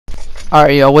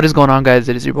Alright, yo, what is going on, guys?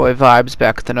 It is your boy Vibes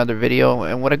back with another video,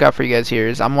 and what I got for you guys here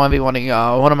is I'm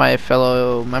 1v1ing one of my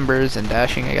fellow members in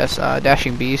Dashing, I guess,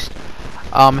 DashingBeast.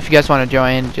 If you guys want to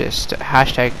join, just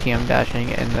hashtag TM Dashing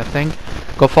in the thing.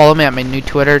 Go follow me at my new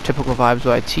Twitter, Typical Vibes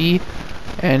YT.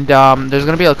 And there's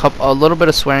gonna be a little bit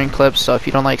of swearing clips, so if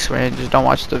you don't like swearing, just don't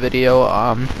watch the video.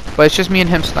 But it's just me and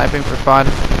him sniping for fun.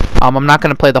 I'm not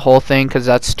gonna play the whole thing because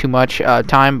that's too much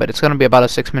time, but it's gonna be about a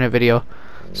 6-minute video.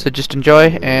 So just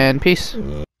enjoy and peace.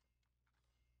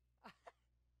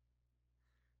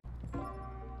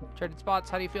 Traded spots,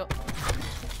 how do you feel?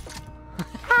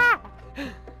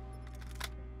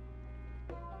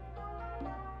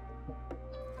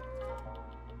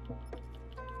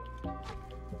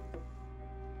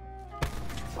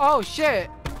 Oh shit!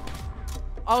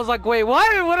 I was like, wait,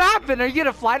 what? What happened? Are you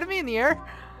gonna fly to me in the air?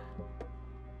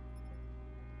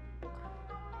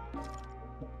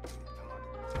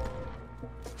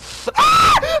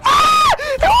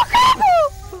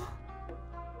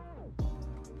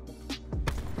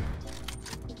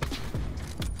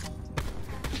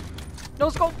 No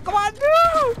scope, come on,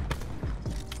 no!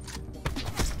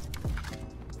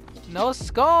 No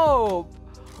scope!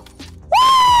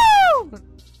 Woo!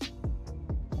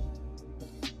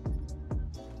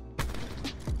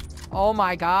 Oh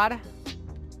my god.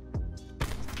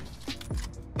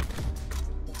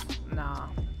 Nah.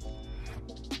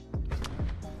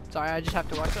 Sorry, I just have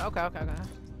to watch it. Okay. I don't know.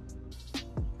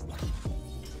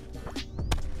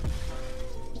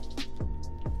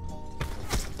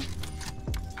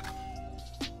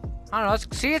 Let's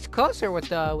see. It's closer with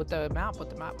the map. All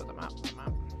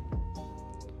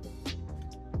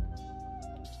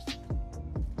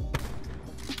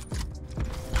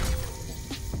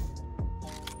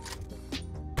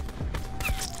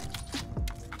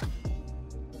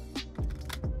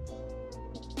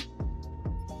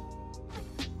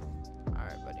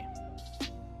right, buddy.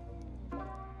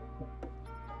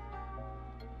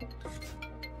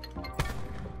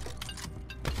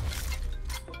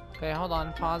 Okay, hold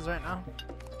on. Pause right now.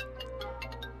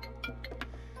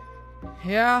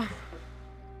 Yeah.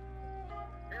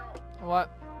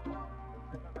 What?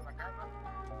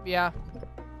 Yeah.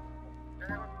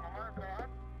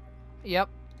 Yep.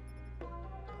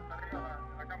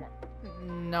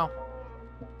 No.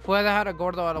 Fue a dejar a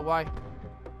gordo a lo guay.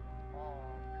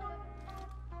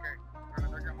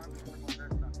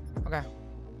 Okay.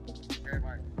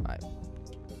 Bye.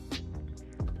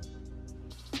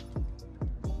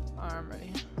 I'm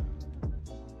ready.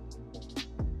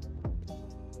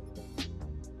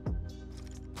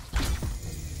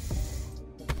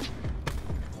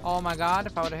 Oh my god,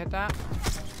 if I would have hit that.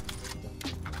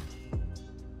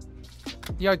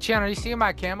 Yo, Chan, are you seeing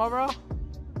my camo, bro?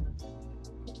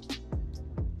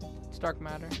 It's dark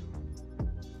matter.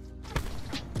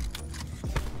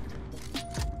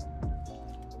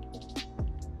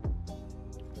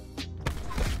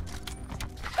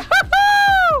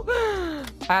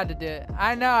 I had to do it.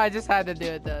 I know, I just had to do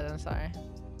it though. I'm sorry.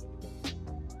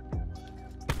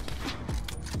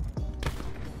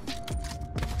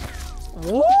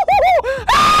 Woo!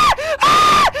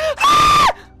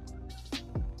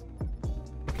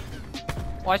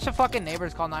 Watch the fucking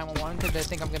neighbors call 911 because they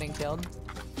think I'm getting killed.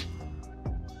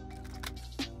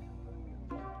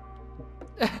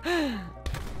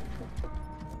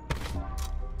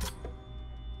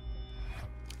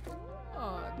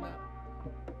 Oh no.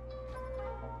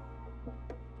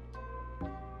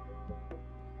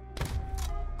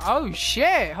 Oh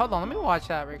shit! Hold on, let me watch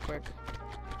that real quick.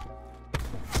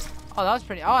 Oh, that was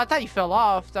pretty. Oh, I thought you fell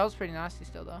off. That was pretty nasty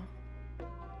still, though.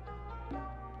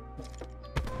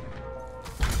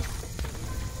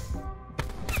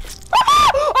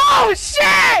 Oh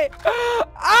shit!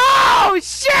 Oh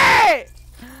shit!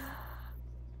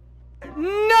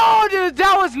 No, dude,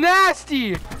 that was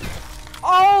nasty.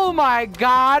 Oh my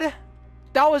god,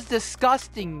 that was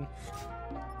disgusting.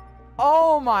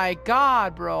 Oh my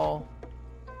god, bro.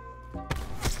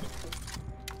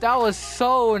 That was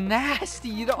so nasty.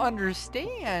 You don't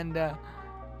understand. Let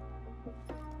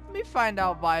me find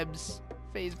out vibes.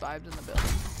 Phase vibes in the building.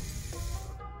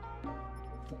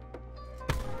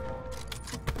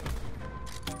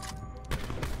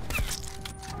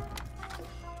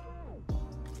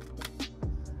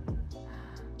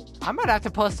 I might have to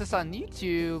post this on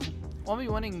YouTube.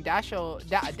 1v1ing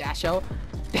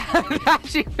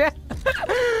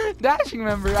Dashing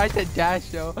member. I said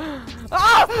Dasho.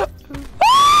 Ah!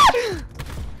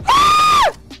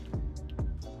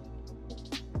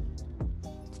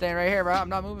 Staying right here, bro. I'm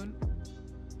not moving.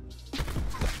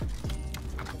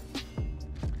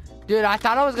 Dude, I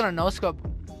thought I was gonna no scope.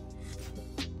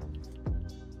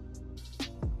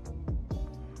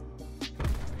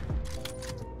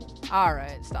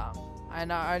 Alright, stop. I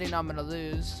already know I'm gonna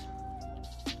lose.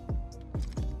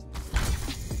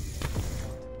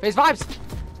 Phase vibes!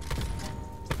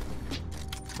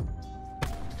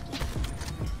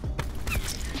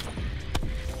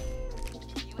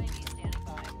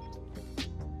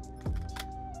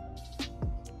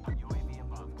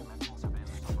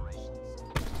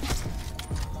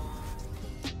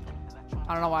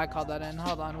 I don't know why I called that in.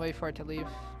 Hold on, wait for it to leave.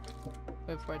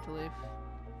 Wait for it to leave.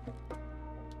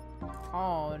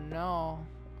 Oh no.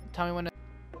 Tell me when to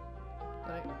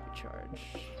let it recharge.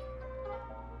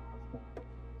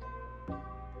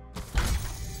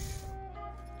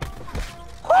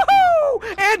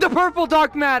 Woohoo! And the purple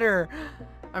dark matter!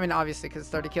 I mean, obviously, because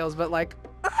it's 30 kills, but like.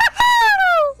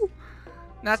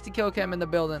 Nasty kill cam in the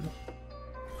building.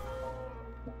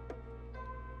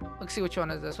 Let's see which one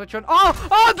is this. Which one? Oh!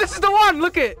 Oh, this is the one!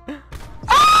 Look it!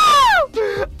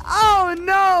 Oh! Oh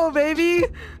no, baby!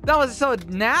 That was so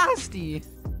nasty.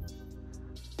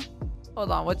 Hold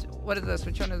on, what is this?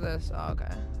 Which one is this? Oh, okay.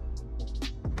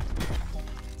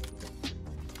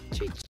 Cheats.